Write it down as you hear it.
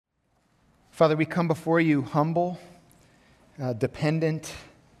Father, we come before you humble, dependent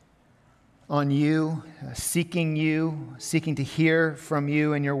on you, seeking to hear from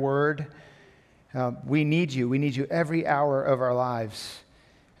you and your word. We need you. We need you every hour of our lives.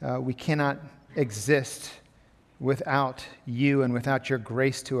 We cannot exist without you and without your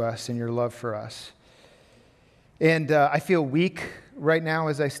grace to us and your love for us. And I feel weak right now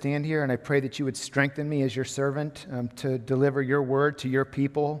as I stand here, and I pray that you would strengthen me as your servant to deliver your word to your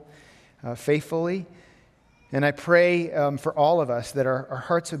people faithfully. And I pray for all of us that our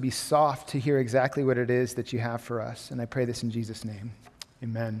hearts would be soft to hear exactly what it is that you have for us. And I pray this in Jesus' name.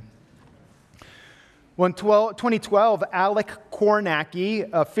 Amen. Well, in 2012, Alec Kornacki,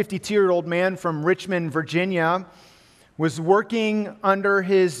 a 52-year-old man from Richmond, Virginia, was working under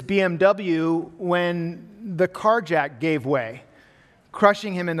his BMW when the car jack gave way,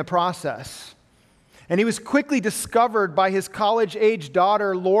 crushing him in the process. And he was quickly discovered by his college-age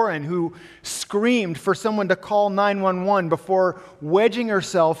daughter, Lauren, who screamed for someone to call 911 before wedging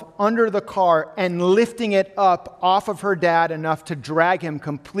herself under the car and lifting it up off of her dad enough to drag him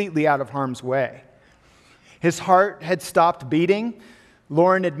completely out of harm's way. His heart had stopped beating.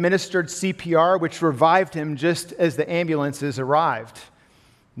 Lauren administered CPR, which revived him just as the ambulances arrived.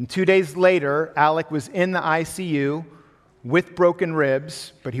 And 2 days later, Alec was in the ICU with broken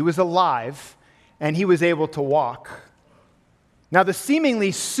ribs, but he was alive, and he was able to walk. Now, the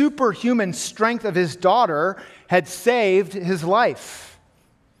seemingly superhuman strength of his daughter had saved his life.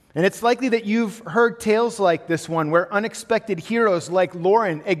 And it's likely that you've heard tales like this one, where unexpected heroes like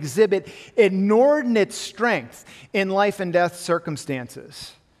Lauren exhibit inordinate strength in life and death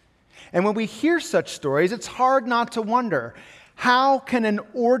circumstances. And when we hear such stories, it's hard not to wonder, how can an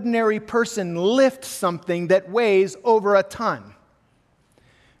ordinary person lift something that weighs over a ton?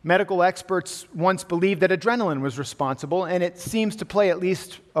 Medical experts once believed that adrenaline was responsible, and it seems to play at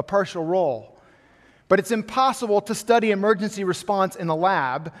least a partial role. But it's impossible to study emergency response in the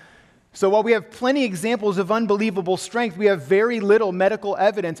lab. So while we have plenty of examples of unbelievable strength, we have very little medical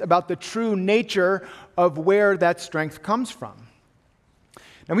evidence about the true nature of where that strength comes from.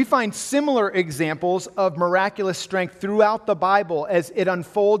 Now, we find similar examples of miraculous strength throughout the Bible as it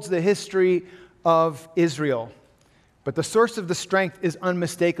unfolds the history of Israel. But the source of the strength is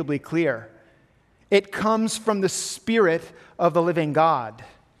unmistakably clear. It comes from the Spirit of the living God.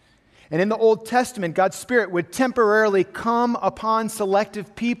 And in the Old Testament, God's Spirit would temporarily come upon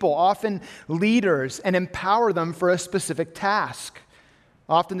selective people, often leaders, and empower them for a specific task.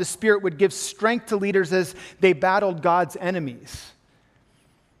 Often the Spirit would give strength to leaders as they battled God's enemies.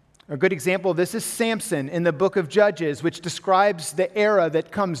 A good example of this is Samson in the book of Judges, which describes the era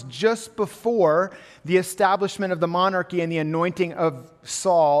that comes just before the establishment of the monarchy and the anointing of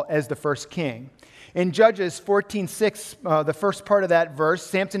Saul as the first king. In Judges 14:6, the first part of that verse,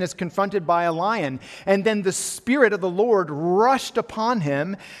 Samson is confronted by a lion, and then the Spirit of the Lord rushed upon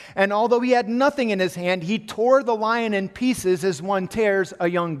him, and although he had nothing in his hand, he tore the lion in pieces as one tears a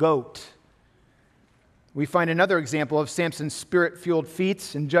young goat. We find another example of Samson's spirit-fueled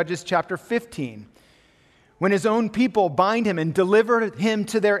feats in Judges chapter 15. When his own people bind him and deliver him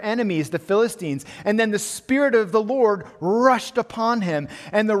to their enemies, the Philistines, and then the Spirit of the Lord rushed upon him,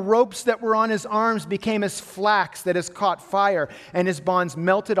 and the ropes that were on his arms became as flax that has caught fire, and his bonds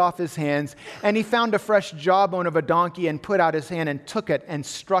melted off his hands, and he found a fresh jawbone of a donkey and put out his hand and took it and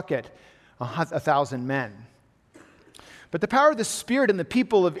struck it 1,000 men. But the power of the Spirit in the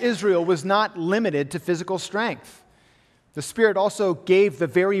people of Israel was not limited to physical strength. The Spirit also gave the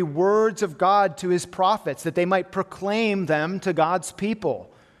very words of God to his prophets that they might proclaim them to God's people.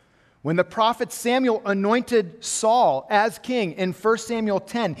 When the prophet Samuel anointed Saul as king in 1 Samuel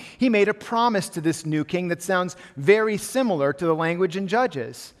 10, he made a promise to this new king that sounds very similar to the language in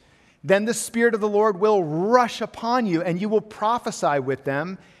Judges. Then the Spirit of the Lord will rush upon you, and you will prophesy with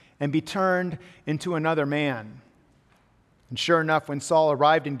them and be turned into another man. And sure enough, when Saul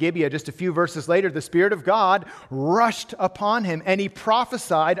arrived in Gibeah just a few verses later, the Spirit of God rushed upon him, and he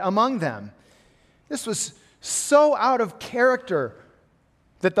prophesied among them. This was so out of character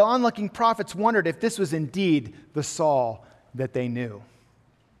that the onlooking prophets wondered if this was indeed the Saul that they knew.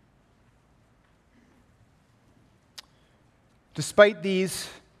 Despite these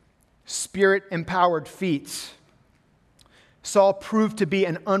Spirit-empowered feats, Saul proved to be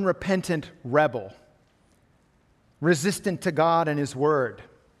an unrepentant rebel, resistant to God and his word.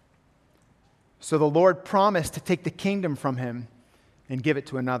 So the Lord promised to take the kingdom from him and give it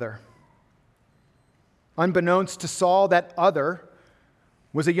to another. Unbeknownst to Saul, that other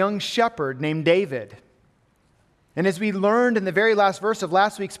was a young shepherd named David. And as we learned in the very last verse of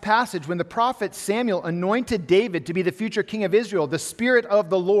last week's passage, when the prophet Samuel anointed David to be the future king of Israel, the Spirit of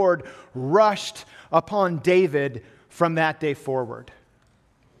the Lord rushed upon David from that day forward.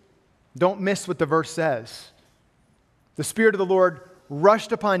 Don't miss what the verse says. The Spirit of the Lord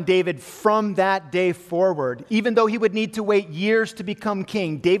rushed upon David from that day forward. Even though he would need to wait years to become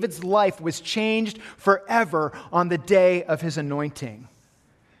king, David's life was changed forever on the day of his anointing.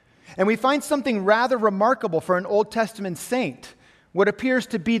 And we find something rather remarkable for an Old Testament saint, what appears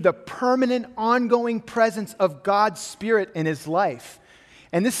to be the permanent, ongoing presence of God's Spirit in his life.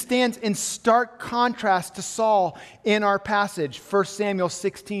 And this stands in stark contrast to Saul in our passage, 1 Samuel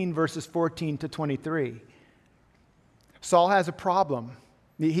 16, verses 14 to 23. Saul has a problem.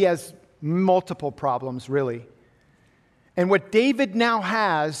 He has multiple problems, really. And what David now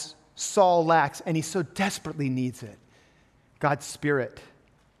has, Saul lacks, and he so desperately needs it: God's Spirit.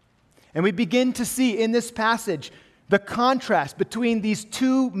 And we begin to see in this passage the contrast between these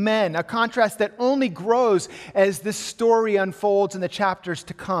two men, a contrast that only grows as this story unfolds in the chapters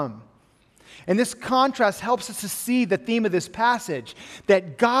to come. And this contrast helps us to see the theme of this passage,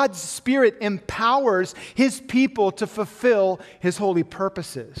 that God's Spirit empowers His people to fulfill His holy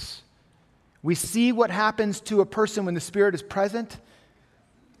purposes. We see what happens to a person when the Spirit is present,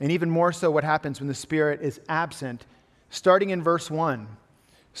 and even more so what happens when the Spirit is absent. Starting in verse 1,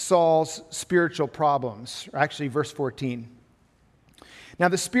 Saul's spiritual problems, or actually verse 14. Now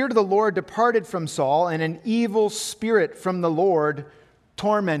the Spirit of the Lord departed from Saul, and an evil spirit from the Lord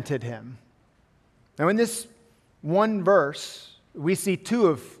tormented him. Now in this one verse, we see two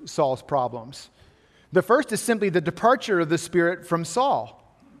of Saul's problems. The first is simply the departure of the Spirit from Saul.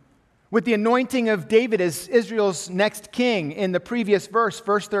 With the anointing of David as Israel's next king in the previous verse,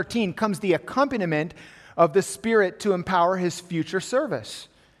 verse 13, comes the accompaniment of the Spirit to empower his future service.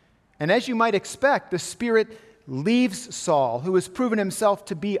 And as you might expect, the Spirit leaves Saul, who has proven himself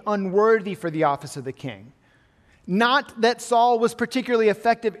to be unworthy for the office of the king. Not that Saul was particularly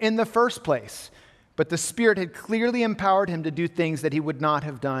effective in the first place, but the Spirit had clearly empowered him to do things that he would not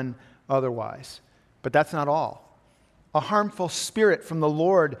have done otherwise. But that's not all. A harmful spirit from the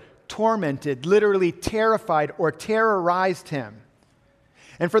Lord tormented, literally terrified or terrorized him.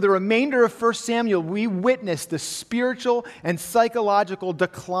 And for the remainder of 1 Samuel, we witness the spiritual and psychological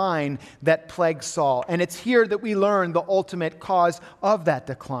decline that plagues Saul. And it's here that we learn the ultimate cause of that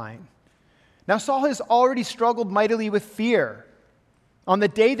decline. Now, Saul has already struggled mightily with fear. On the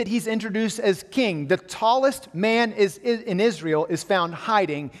day that he's introduced as king, the tallest man in Israel is found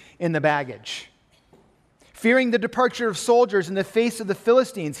hiding in the baggage. Fearing the departure of soldiers in the face of the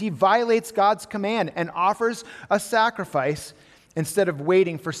Philistines, he violates God's command and offers a sacrifice instead of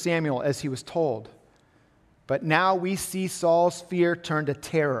waiting for Samuel as he was told. But now we see Saul's fear turn to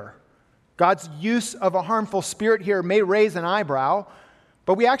terror. God's use of a harmful spirit here may raise an eyebrow,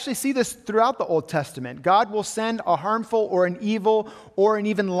 but we actually see this throughout the Old Testament. God will send a harmful or an evil or an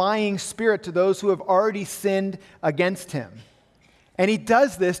even lying spirit to those who have already sinned against him. And he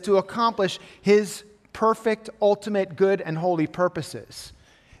does this to accomplish his perfect, ultimate, good, and holy purposes.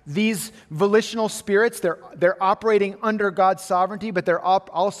 These volitional spirits, they're operating under God's sovereignty, but they're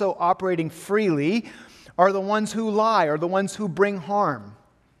also operating freely, are the ones who lie, are the ones who bring harm.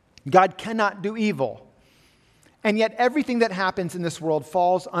 God cannot do evil. And yet everything that happens in this world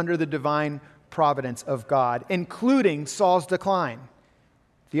falls under the divine providence of God, including Saul's decline.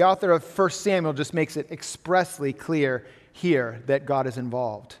 The author of 1 Samuel just makes it expressly clear here that God is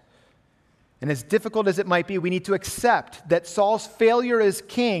involved. And as difficult as it might be, we need to accept that Saul's failure as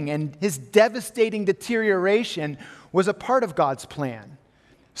king and his devastating deterioration was a part of God's plan.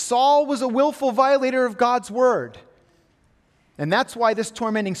 Saul was a willful violator of God's word. And that's why this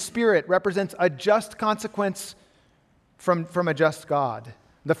tormenting spirit represents a just consequence from a just God,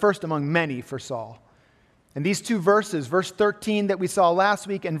 the first among many for Saul. And these two verses, verse 13 that we saw last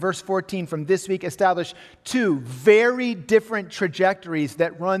week and verse 14 from this week, establish two very different trajectories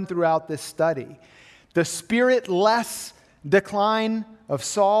that run throughout this study. The spirit-less decline of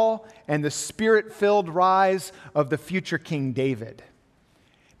Saul and the spirit-filled rise of the future King David.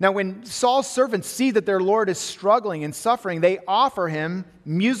 Now, when Saul's servants see that their Lord is struggling and suffering, they offer him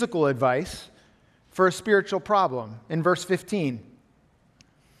musical advice for a spiritual problem. In verse 15,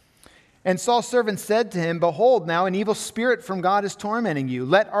 and Saul's servants said to him, "Behold, now an evil spirit from God is tormenting you.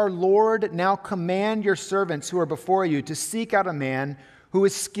 Let our Lord now command your servants who are before you to seek out a man who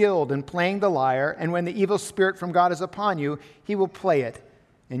is skilled in playing the lyre, and when the evil spirit from God is upon you, he will play it,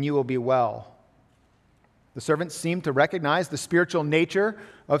 and you will be well." The servants seem to recognize the spiritual nature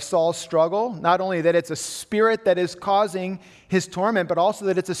of Saul's struggle, not only that it's a spirit that is causing his torment, but also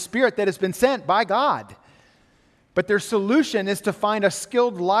that it's a spirit that has been sent by God. But their solution is to find a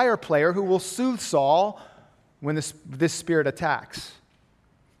skilled lyre player who will soothe Saul when this spirit attacks.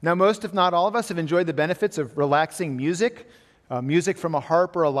 Now, most, if not all of us, have enjoyed the benefits of relaxing music. Music from a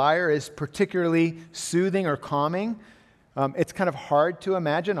harp or a lyre is particularly soothing or calming. It's kind of hard to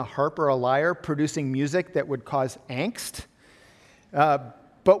imagine a harp or a lyre producing music that would cause angst.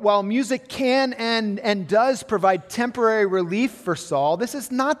 But while music can and does provide temporary relief for Saul, this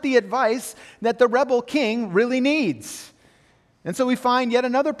is not the advice that the rebel king really needs. And so we find yet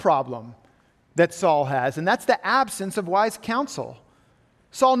another problem that Saul has, and that's the absence of wise counsel.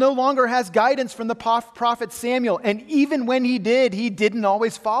 Saul no longer has guidance from the prophet Samuel, and even when he did, he didn't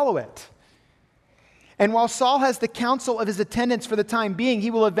always follow it. And while Saul has the counsel of his attendants for the time being, he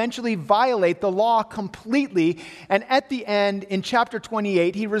will eventually violate the law completely. And at the end, in chapter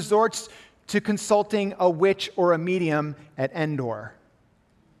 28, he resorts to consulting a witch or a medium at Endor.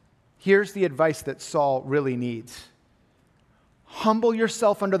 Here's the advice that Saul really needs. Humble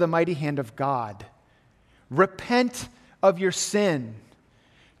yourself under the mighty hand of God. Repent of your sin.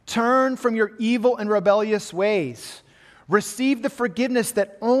 Turn from your evil and rebellious ways. Receive the forgiveness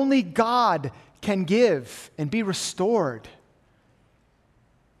that only God can give and be restored.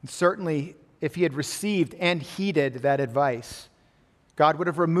 And certainly, if he had received and heeded that advice, God would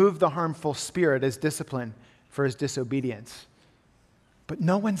have removed the harmful spirit as discipline for his disobedience. But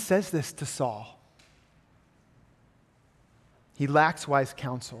no one says this to Saul. He lacks wise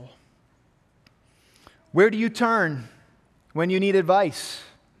counsel. Where do you turn when you need advice?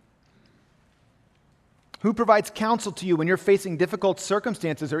 Who provides counsel to you when you're facing difficult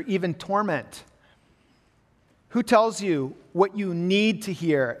circumstances or even torment? Who tells you what you need to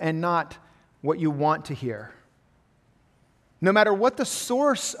hear and not what you want to hear? No matter what the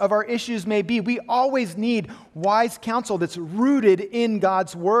source of our issues may be, we always need wise counsel that's rooted in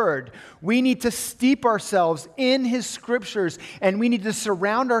God's Word. We need to steep ourselves in His Scriptures, and we need to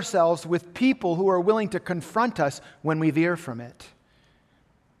surround ourselves with people who are willing to confront us when we veer from it.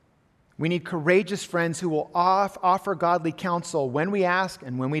 We need courageous friends who will offer godly counsel when we ask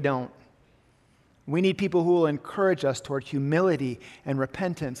and when we don't. We need people who will encourage us toward humility and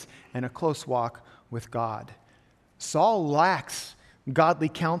repentance and a close walk with God. Saul lacks godly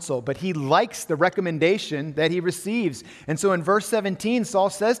counsel, but he likes the recommendation that he receives. And so in verse 17, Saul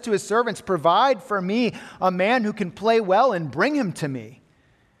says to his servants, "Provide for me a man who can play well and bring him to me."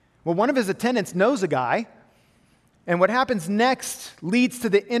 Well, one of his attendants knows a guy. And what happens next leads to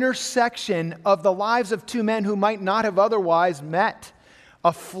the intersection of the lives of two men who might not have otherwise met.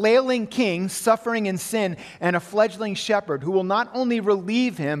 A flailing king suffering in sin and a fledgling shepherd who will not only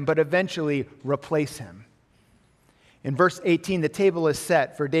relieve him, but eventually replace him. In verse 18, the table is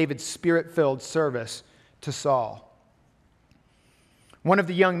set for David's spirit-filled service to Saul. One of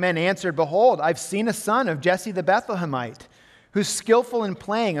the young men answered, "Behold, I've seen a son of Jesse the Bethlehemite, who's skillful in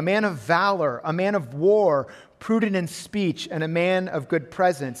playing, a man of valor, a man of war, prudent in speech, and a man of good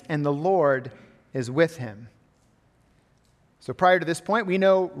presence, and the Lord is with him." So prior to this point, we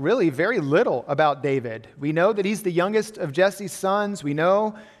know really very little about David. We know that he's the youngest of Jesse's sons. We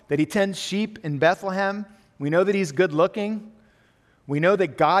know that he tends sheep in Bethlehem. We know that he's good looking. We know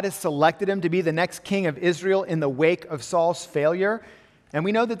that God has selected him to be the next king of Israel in the wake of Saul's failure. And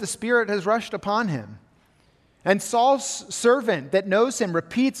we know that the Spirit has rushed upon him. And Saul's servant that knows him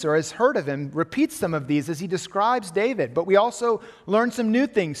repeats, or has heard of him, repeats some of these as he describes David. But we also learn some new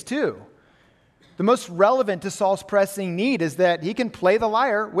things too. The most relevant to Saul's pressing need is that he can play the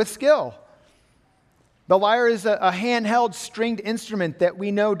lyre with skill. The lyre is a handheld stringed instrument that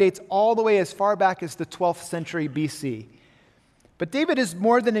we know dates all the way as far back as the 12th century BC. But David is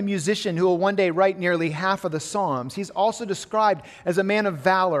more than a musician who will one day write nearly half of the Psalms. He's also described as a man of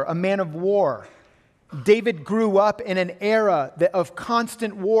valor, a man of war. David grew up in an era of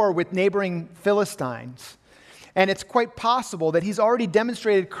constant war with neighboring Philistines. And it's quite possible that he's already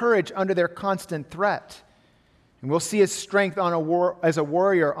demonstrated courage under their constant threat. And we'll see his strength as a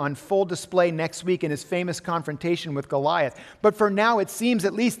warrior on full display next week in his famous confrontation with Goliath. But for now, it seems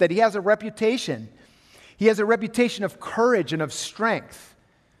at least that he has a reputation. He has a reputation of courage and of strength.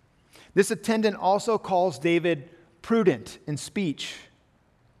 This attendant also calls David prudent in speech.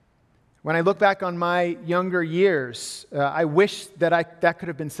 When I look back on my younger years, I wish that that could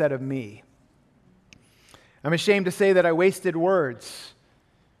have been said of me. I'm ashamed to say that I wasted words,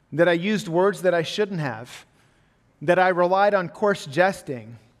 that I used words that I shouldn't have, that I relied on coarse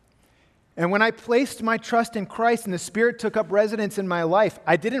jesting. And when I placed my trust in Christ and the Spirit took up residence in my life,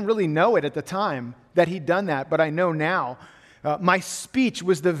 I didn't really know it at the time that He'd done that, but I know now. My speech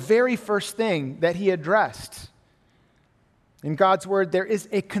was the very first thing that He addressed. In God's word, there is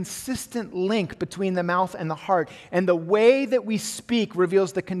a consistent link between the mouth and the heart, and the way that we speak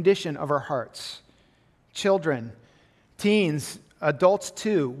reveals the condition of our hearts. Children, teens, adults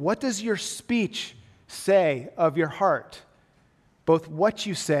too, what does your speech say of your heart? Both what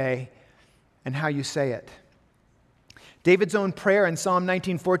you say and how you say it. David's own prayer in Psalm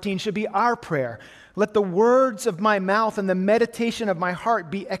 19:14 should be our prayer. Let the words of my mouth and the meditation of my heart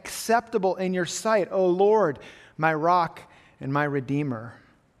be acceptable in your sight, O Lord, my rock and my redeemer.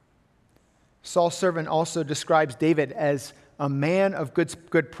 Saul's servant also describes David as a man of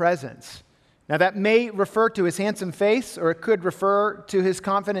good presence. Now that may refer to his handsome face, or it could refer to his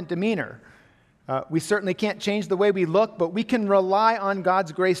confident demeanor. We certainly can't change the way we look, but we can rely on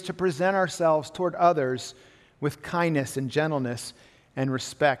God's grace to present ourselves toward others with kindness and gentleness and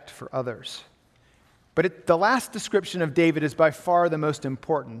respect for others. But the last description of David is by far the most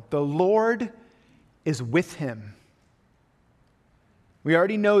important. The Lord is with him. We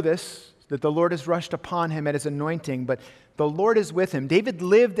already know this, that the Lord has rushed upon him at his anointing, but the Lord is with him. David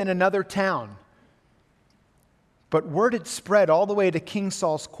lived in another town, but word had spread all the way to King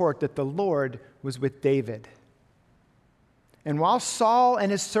Saul's court that the Lord was with David. And while Saul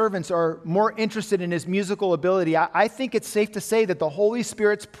and his servants are more interested in his musical ability, I think it's safe to say that the Holy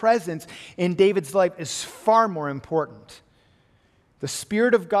Spirit's presence in David's life is far more important. The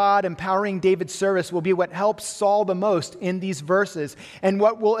Spirit of God empowering David's service will be what helps Saul the most in these verses, and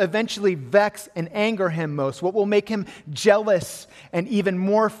what will eventually vex and anger him most, what will make him jealous and even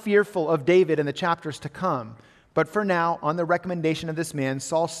more fearful of David in the chapters to come. But for now, on the recommendation of this man,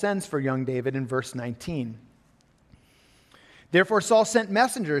 Saul sends for young David in verse 19. Therefore Saul sent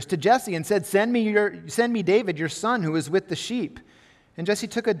messengers to Jesse and said, Send me David, your son, who is with the sheep. And Jesse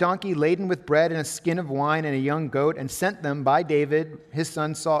took a donkey laden with bread and a skin of wine and a young goat and sent them by David, his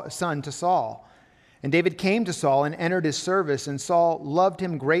son, to Saul. And David came to Saul and entered his service, and Saul loved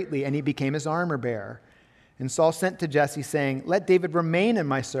him greatly, and he became his armor bearer. And Saul sent to Jesse, saying, Let David remain in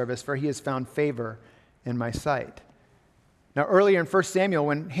my service, for he has found favor in my sight. Now earlier in 1 Samuel,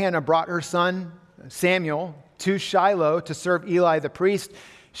 when Hannah brought her son Samuel to Shiloh to serve Eli the priest,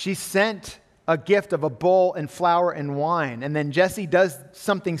 she sent a gift of a bowl and flour and wine. And then Jesse does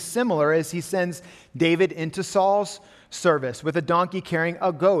something similar as he sends David into Saul's service with a donkey carrying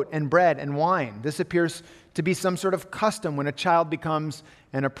a goat and bread and wine. This appears to be some sort of custom when a child becomes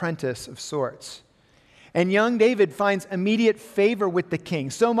an apprentice of sorts. And young David finds immediate favor with the king,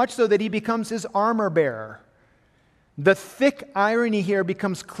 so much so that he becomes his armor bearer. The thick irony here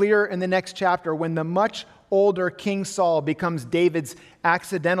becomes clear in the next chapter when the much older King Saul becomes David's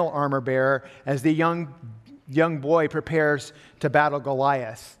accidental armor bearer as the young boy prepares to battle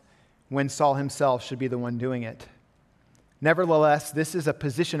Goliath, when Saul himself should be the one doing it. Nevertheless, this is a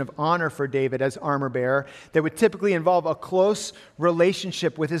position of honor for David as armor bearer that would typically involve a close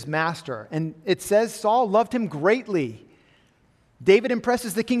relationship with his master. And it says Saul loved him greatly. David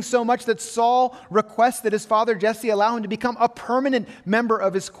impresses the king so much that Saul requests that his father Jesse allow him to become a permanent member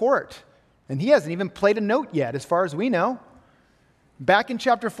of his court. And he hasn't even played a note yet, as far as we know. Back in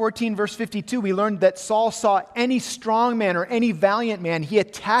chapter 14, verse 52, we learned that Saul saw any strong man or any valiant man, he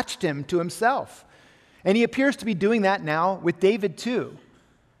attached him to himself. And he appears to be doing that now with David too.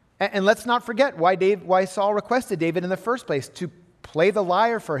 And let's not forget why Saul requested David in the first place, to play the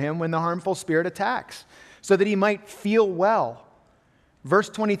liar for him when the harmful spirit attacks, so that he might feel well. Verse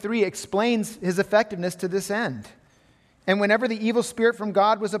 23 explains his effectiveness to this end. And whenever the evil spirit from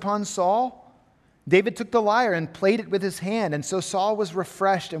God was upon Saul, David took the lyre and played it with his hand, and so Saul was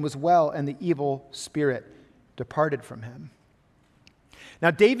refreshed and was well, and the evil spirit departed from him.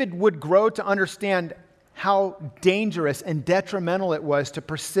 Now, David would grow to understand how dangerous and detrimental it was to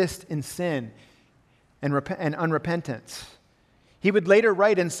persist in sin and unrepentance. He would later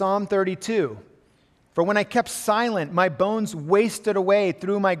write in Psalm 32, For when I kept silent, my bones wasted away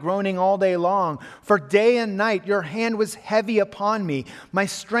through my groaning all day long. For day and night your hand was heavy upon me. My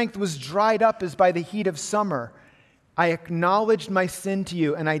strength was dried up as by the heat of summer. I acknowledged my sin to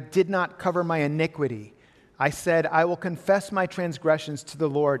you, and I did not cover my iniquity. I said, I will confess my transgressions to the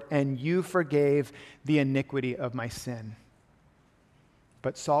Lord, and you forgave the iniquity of my sin.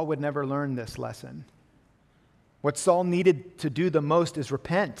 But Saul would never learn this lesson. What Saul needed to do the most is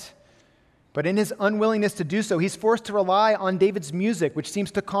repent. But in his unwillingness to do so, he's forced to rely on David's music, which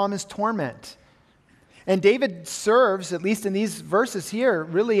seems to calm his torment. And David serves, at least in these verses here,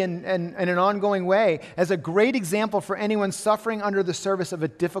 really in an ongoing way, as a great example for anyone suffering under the service of a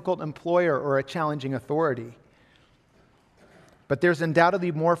difficult employer or a challenging authority. But there's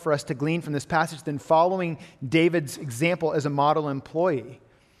undoubtedly more for us to glean from this passage than following David's example as a model employee.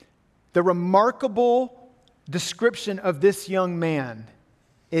 The remarkable description of this young man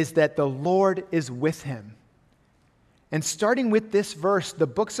is that the Lord is with him. And starting with this verse, the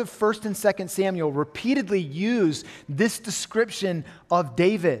books of 1st and 2nd Samuel repeatedly use this description of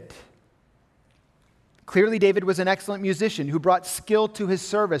David. Clearly, David was an excellent musician who brought skill to his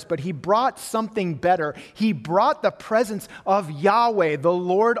service, but he brought something better. He brought the presence of Yahweh, the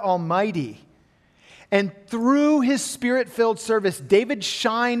Lord Almighty. And through his Spirit-filled service, David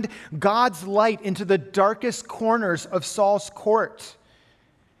shined God's light into the darkest corners of Saul's court.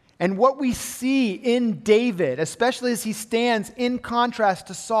 And what we see in David, especially as he stands in contrast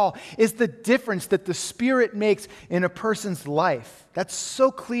to Saul, is the difference that the Spirit makes in a person's life. That's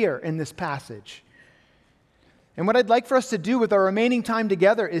so clear in this passage. And what I'd like for us to do with our remaining time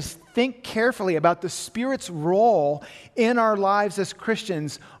together is think carefully about the Spirit's role in our lives as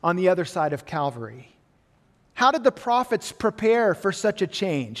Christians on the other side of Calvary. How did the prophets prepare for such a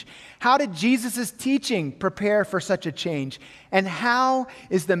change? How did Jesus' teaching prepare for such a change? And how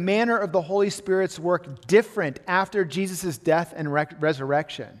is the manner of the Holy Spirit's work different after Jesus' death and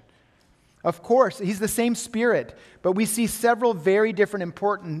resurrection? Of course, he's the same Spirit, but we see several very different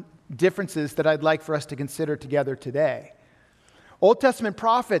important differences that I'd like for us to consider together today. Old Testament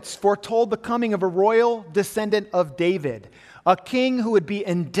prophets foretold the coming of a royal descendant of David, a king who would be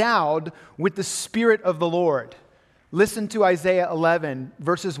endowed with the Spirit of the Lord. Listen to Isaiah 11,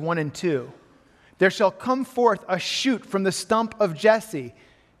 verses 1 and 2. There shall come forth a shoot from the stump of Jesse,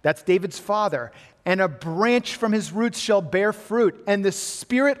 that's David's father, and a branch from his roots shall bear fruit, and the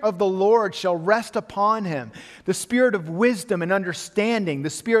Spirit of the Lord shall rest upon him, the Spirit of wisdom and understanding,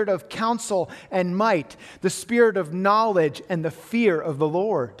 the Spirit of counsel and might, the Spirit of knowledge and the fear of the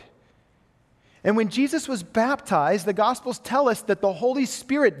Lord. And when Jesus was baptized, the Gospels tell us that the Holy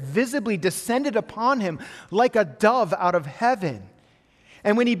Spirit visibly descended upon him like a dove out of heaven.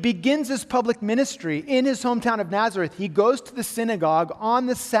 And when he begins his public ministry in his hometown of Nazareth, he goes to the synagogue on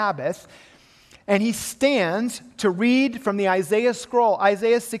the Sabbath, and he stands to read from the Isaiah scroll,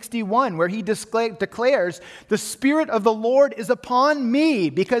 Isaiah 61, where he declares, "The Spirit of the Lord is upon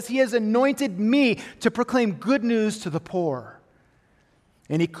me, because he has anointed me to proclaim good news to the poor."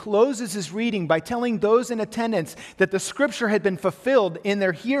 And he closes his reading by telling those in attendance that the scripture had been fulfilled in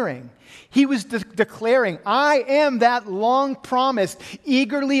their hearing. He was declaring, "I am that long-promised,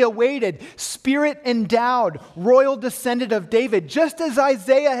 eagerly awaited, Spirit-endowed, royal descendant of David," just as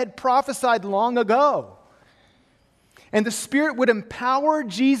Isaiah had prophesied long ago. And the Spirit would empower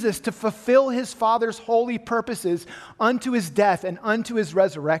Jesus to fulfill his Father's holy purposes unto his death and unto his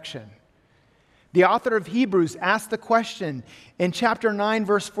resurrection. The author of Hebrews asked the question in chapter 9,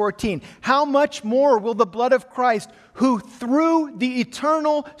 verse 14, "How much more will the blood of Christ, who through the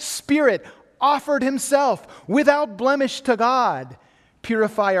eternal Spirit offered himself without blemish to God,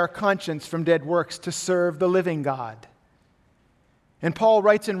 purify our conscience from dead works to serve the living God?" And Paul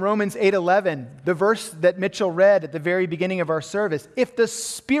writes in Romans 8:11, the verse that Mitchell read at the very beginning of our service, "If the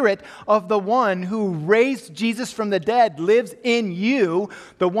Spirit of the one who raised Jesus from the dead lives in you,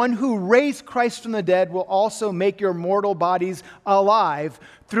 the one who raised Christ from the dead will also make your mortal bodies alive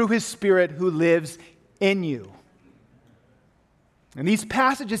through his Spirit who lives in you." And these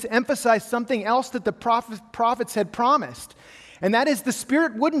passages emphasize something else that the prophets had promised, and that is the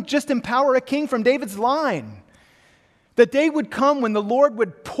Spirit wouldn't just empower a king from David's line. The day would come when the Lord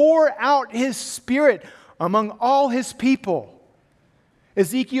would pour out his Spirit among all his people.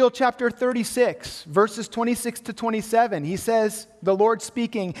 Ezekiel chapter 36, verses 26 to 27, he says, the Lord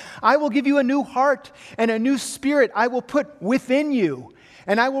speaking, "I will give you a new heart, and a new spirit I will put within you.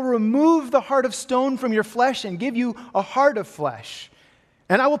 And I will remove the heart of stone from your flesh and give you a heart of flesh.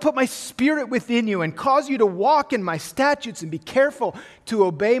 And I will put my Spirit within you and cause you to walk in my statutes and be careful to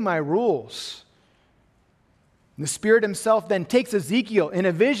obey my rules." The Spirit himself then takes Ezekiel in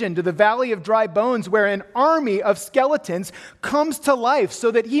a vision to the valley of dry bones, where an army of skeletons comes to life,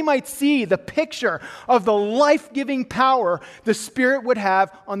 so that he might see the picture of the life-giving power the Spirit would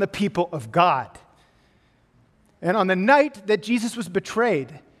have on the people of God. And on the night that Jesus was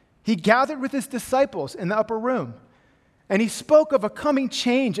betrayed, he gathered with his disciples in the upper room, and he spoke of a coming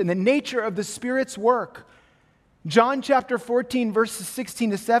change in the nature of the Spirit's work. John chapter 14, verses 16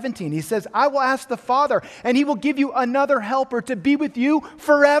 to 17, he says, "I will ask the Father, and he will give you another helper to be with you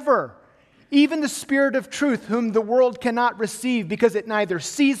forever, even the Spirit of truth, whom the world cannot receive, because it neither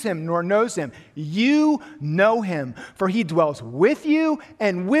sees him nor knows him. You know him, for he dwells with you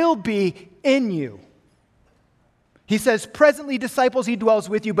and will be in you." He says, "Presently, disciples, he dwells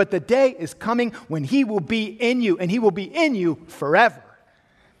with you, but the day is coming when he will be in you, and he will be in you forever."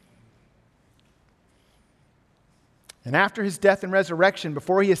 And after his death and resurrection,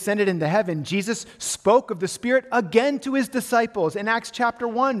 before he ascended into heaven, Jesus spoke of the Spirit again to his disciples in Acts chapter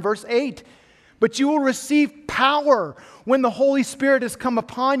 1, verse 8. But you will receive power when the Holy Spirit has come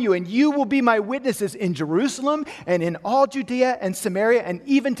upon you, and you will be my witnesses in Jerusalem and in all Judea and Samaria and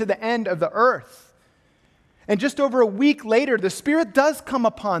even to the end of the earth. And just over a week later, the Spirit does come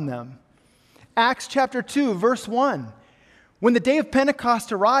upon them. Acts chapter 2, verse 1. When the day of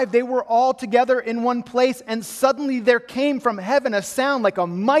Pentecost arrived, they were all together in one place, and suddenly there came from heaven a sound like a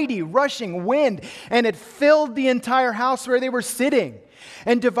mighty rushing wind, and it filled the entire house where they were sitting.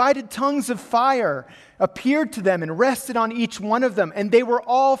 And divided tongues of fire appeared to them and rested on each one of them. And they were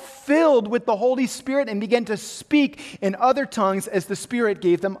all filled with the Holy Spirit and began to speak in other tongues as the Spirit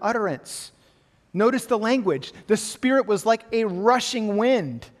gave them utterance. Notice the language. The Spirit was like a rushing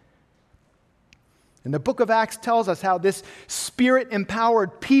wind. And the book of Acts tells us how this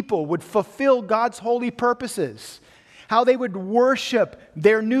Spirit-empowered people would fulfill God's holy purposes, how they would worship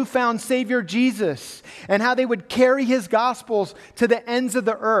their newfound Savior Jesus, and how they would carry his gospels to the ends of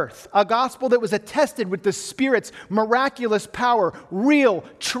the earth, a gospel that was attested with the Spirit's miraculous power, real,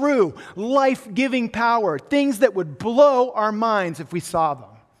 true, life-giving power, things that would blow our minds if we saw them.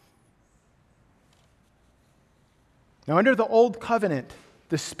 Now, under the Old Covenant,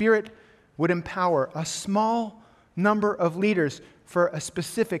 the Spirit would empower a small number of leaders for a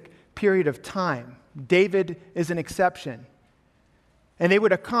specific period of time. David is an exception. And they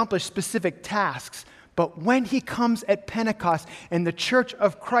would accomplish specific tasks. But when he comes at Pentecost and the church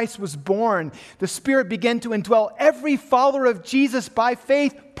of Christ was born, the Spirit began to indwell every follower of Jesus by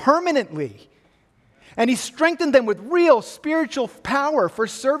faith permanently. And he strengthened them with real spiritual power for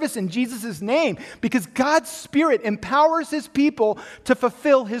service in Jesus' name, because God's Spirit empowers his people to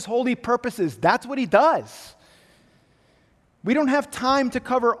fulfill his holy purposes. That's what he does. We don't have time to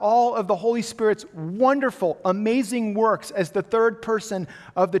cover all of the Holy Spirit's wonderful, amazing works as the third person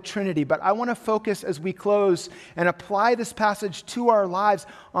of the Trinity, but I want to focus as we close and apply this passage to our lives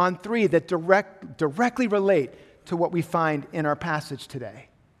on three that directly relate to what we find in our passage today.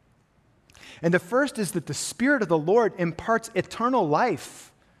 And the first is that the Spirit of the Lord imparts eternal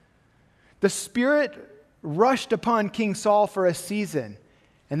life. The Spirit rushed upon King Saul for a season,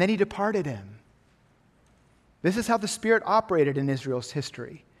 and then he departed him. This is how the Spirit operated in Israel's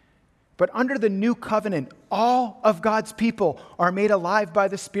history. But under the new covenant, all of God's people are made alive by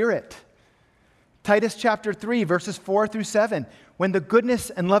the Spirit. Titus chapter 3, verses 4 through 7. When the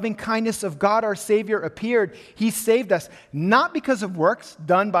goodness and loving kindness of God our Savior appeared, he saved us, not because of works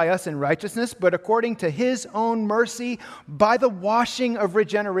done by us in righteousness, but according to his own mercy, by the washing of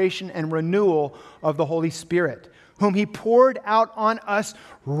regeneration and renewal of the Holy Spirit, whom he poured out on us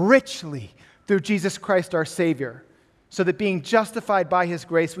richly through Jesus Christ our Savior, so that being justified by his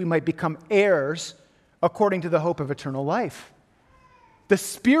grace, we might become heirs according to the hope of eternal life. The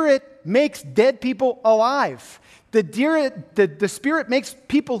Spirit makes dead people alive. The Spirit makes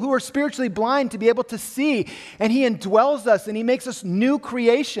people who are spiritually blind to be able to see, and he indwells us, and he makes us new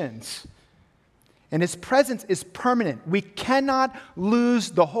creations. And his presence is permanent. We cannot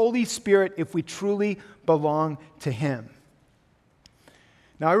lose the Holy Spirit if we truly belong to him.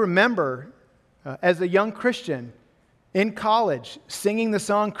 Now, I remember as a young Christian in college singing the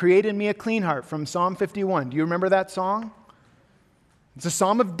song, "Create in Me a Clean Heart" from Psalm 51. Do you remember that song? It's a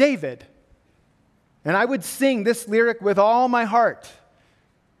psalm of David. And I would sing this lyric with all my heart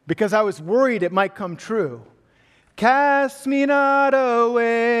because I was worried it might come true. Cast me not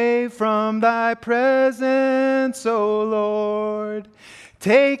away from thy presence, O Lord.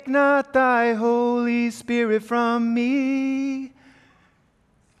 Take not thy Holy Spirit from me.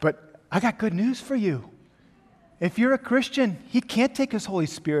 But I got good news for you. If you're a Christian, he can't take his Holy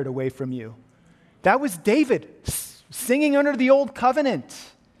Spirit away from you. That was David singing under the old covenant.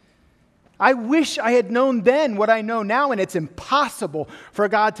 I wish I had known then what I know now, and it's impossible for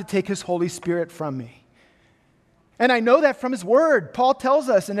God to take his Holy Spirit from me. And I know that from his word. Paul tells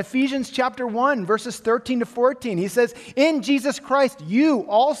us in Ephesians chapter 1, verses 13 to 14, he says, "In Jesus Christ, you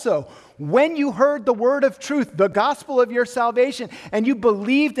also, when you heard the word of truth, the gospel of your salvation, and you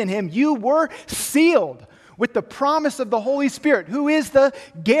believed in him, you were sealed with the promise of the Holy Spirit, who is the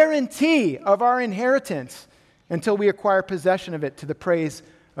guarantee of our inheritance until we acquire possession of it to the praise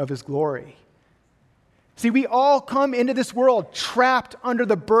of his glory." See, we all come into this world trapped under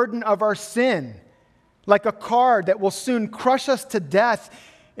the burden of our sin, like a car that will soon crush us to death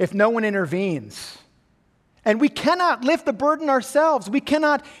if no one intervenes. And we cannot lift the burden ourselves. We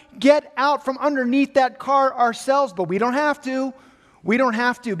cannot get out from underneath that car ourselves, but we don't have to. We don't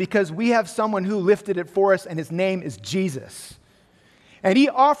have to because we have someone who lifted it for us, and his name is Jesus. And he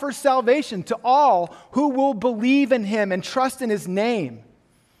offers salvation to all who will believe in him and trust in his name.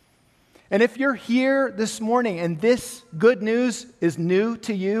 And if you're here this morning and this good news is new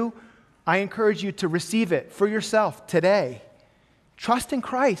to you, I encourage you to receive it for yourself today. Trust in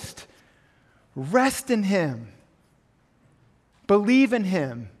Christ. Rest in him. Believe in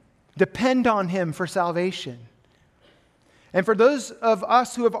him. Depend on him for salvation. And for those of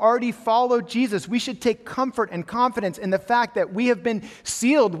us who have already followed Jesus, we should take comfort and confidence in the fact that we have been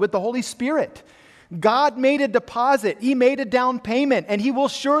sealed with the Holy Spirit. God made a deposit. He made a down payment, and he will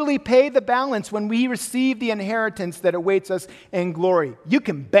surely pay the balance when we receive the inheritance that awaits us in glory. You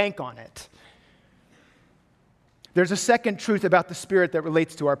can bank on it. There's a second truth about the Spirit that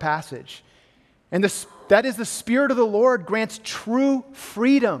relates to our passage. And that is the Spirit of the Lord grants true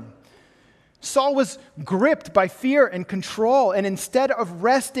freedom. Saul was gripped by fear and control, and instead of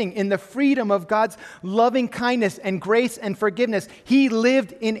resting in the freedom of God's loving kindness and grace and forgiveness, he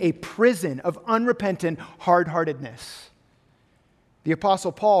lived in a prison of unrepentant hard-heartedness. The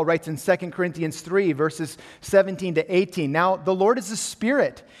Apostle Paul writes in 2 Corinthians 3, verses 17 to 18, "Now the Lord is the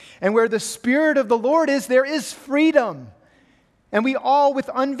Spirit, and where the Spirit of the Lord is, there is freedom. And we all, with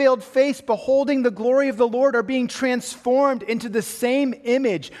unveiled face, beholding the glory of the Lord, are being transformed into the same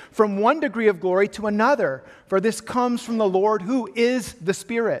image from one degree of glory to another. For this comes from the Lord, who is the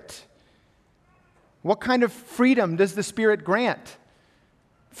Spirit." What kind of freedom does the Spirit grant?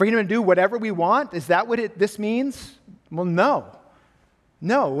 Freedom to do whatever we want? Is that what this means? Well, no.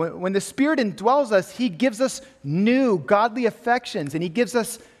 No. When the Spirit indwells us, he gives us new godly affections, and he gives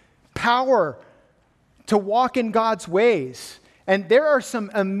us power to walk in God's ways. And there are some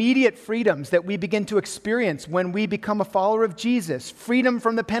immediate freedoms that we begin to experience when we become a follower of Jesus. Freedom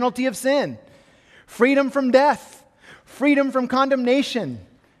from the penalty of sin. Freedom from death. Freedom from condemnation.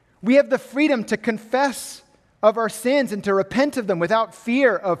 We have the freedom to confess of our sins and to repent of them without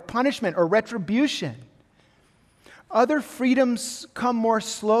fear of punishment or retribution. Other freedoms come more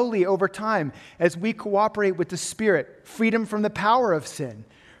slowly over time as we cooperate with the Spirit. Freedom from the power of sin.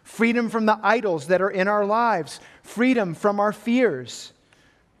 Freedom from the idols that are in our lives. Freedom from our fears.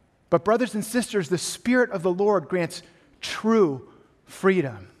 But brothers and sisters, the Spirit of the Lord grants true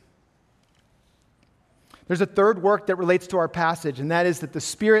freedom. There's a third work that relates to our passage, and that is that the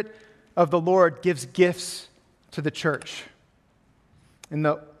Spirit of the Lord gives gifts to the church. In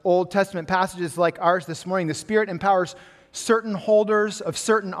the Old Testament passages like ours this morning, the Spirit empowers certain holders of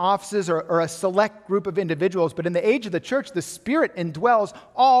certain offices or a select group of individuals. But in the age of the church, the Spirit indwells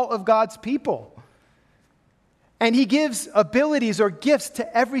all of God's people. And he gives abilities or gifts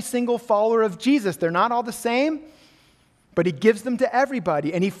to every single follower of Jesus. They're not all the same, but he gives them to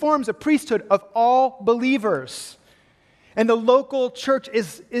everybody. And he forms a priesthood of all believers. And the local church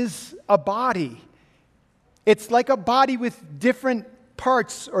is a body. It's like a body with different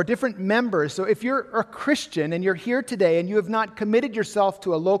parts or different members. So if you're a Christian and you're here today and you have not committed yourself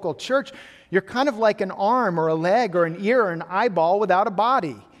to a local church, you're kind of like an arm or a leg or an ear or an eyeball without a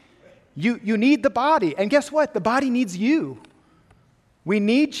body. You need the body. And guess what? The body needs you. We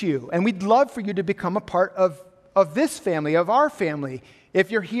need you. And we'd love for you to become a part of this family, of our family,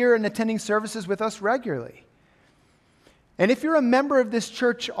 if you're here and attending services with us regularly. And if you're a member of this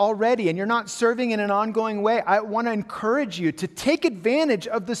church already and you're not serving in an ongoing way, I want to encourage you to take advantage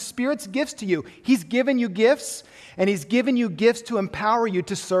of the Spirit's gifts to you. He's given you gifts, and he's given you gifts to empower you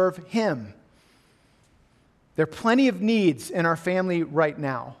to serve him. There are plenty of needs in our family right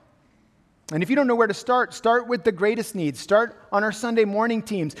now. And if you don't know where to start with the greatest needs. Start on our Sunday morning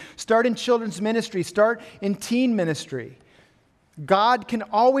teams. Start in children's ministry. Start in teen ministry. God can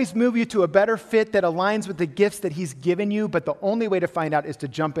always move you to a better fit that aligns with the gifts that he's given you, but the only way to find out is to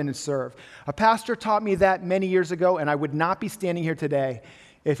jump in and serve. A pastor taught me that many years ago, and I would not be standing here today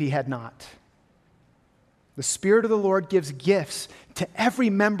if he had not. The Spirit of the Lord gives gifts to every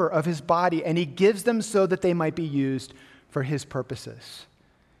member of his body, and he gives them so that they might be used for his purposes.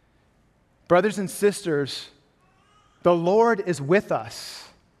 Brothers and sisters, the Lord is with us.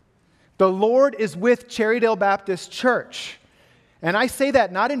 The Lord is with Cherrydale Baptist Church. And I say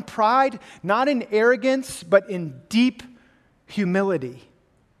that not in pride, not in arrogance, but in deep humility.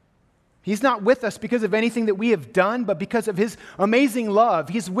 He's not with us because of anything that we have done, but because of his amazing love.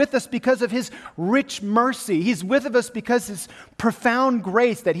 He's with us because of his rich mercy. He's with us because of his profound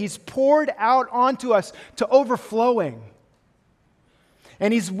grace that he's poured out onto us to overflowing.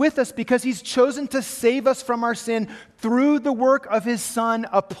 And he's with us because he's chosen to save us from our sin through the work of his Son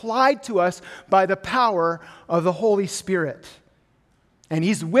applied to us by the power of the Holy Spirit. And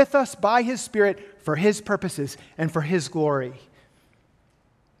he's with us by his Spirit for his purposes and for his glory.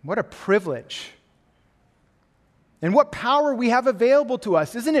 What a privilege. and what power we have available to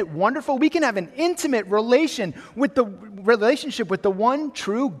us. Isn't it wonderful? We can have an intimate relationship with the one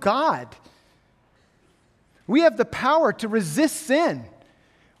true God. We have the power to resist sin.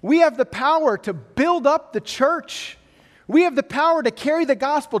 We have the power to build up the church. We have the power to carry the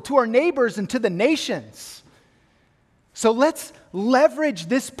gospel to our neighbors and to the nations. So let's leverage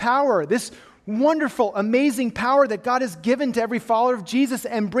this power, this wonderful, amazing power that God has given to every follower of Jesus,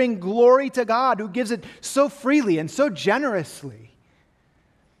 and bring glory to God who gives it so freely and so generously.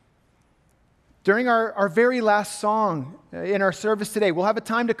 During our very last song in our service today, we'll have a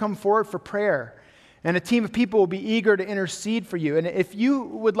time to come forward for prayer. And a team of people will be eager to intercede for you. And if you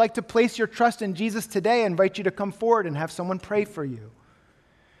would like to place your trust in Jesus today, I invite you to come forward and have someone pray for you.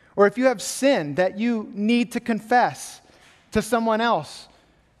 Or if you have sin that you need to confess to someone else,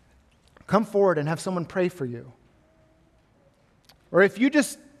 come forward and have someone pray for you. Or if you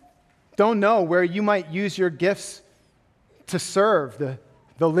just don't know where you might use your gifts to serve the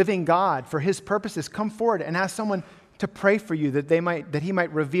living God for His purposes, come forward and ask someone to pray for you that He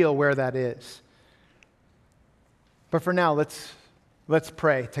might reveal where that is. But for now, let's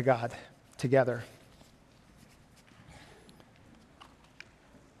pray to God together.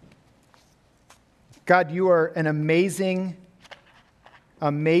 God, you are an amazing,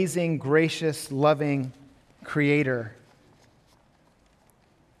 gracious, loving Creator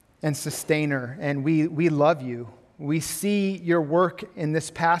and Sustainer, and we love you. We see your work in this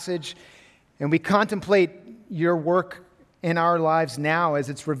passage, and we contemplate your work in our lives now as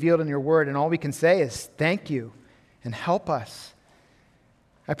it's revealed in your word, and all we can say is thank you. And help us.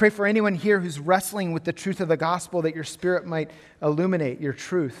 I pray for anyone here who's wrestling with the truth of the gospel, that your Spirit might illuminate your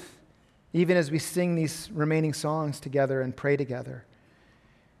truth, even as we sing these remaining songs together and pray together.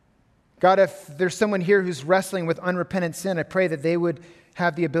 God, if there's someone here who's wrestling with unrepentant sin, I pray that they would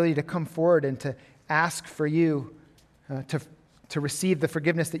have the ability to come forward and to ask for you to receive the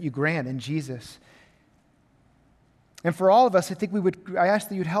forgiveness that you grant in Jesus. And for all of us, I ask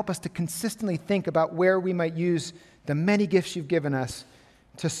that you'd help us to consistently think about where we might use the many gifts you've given us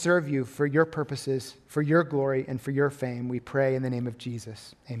to serve you for your purposes, for your glory, and for your fame. We pray in the name of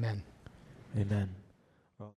Jesus. Amen. Amen.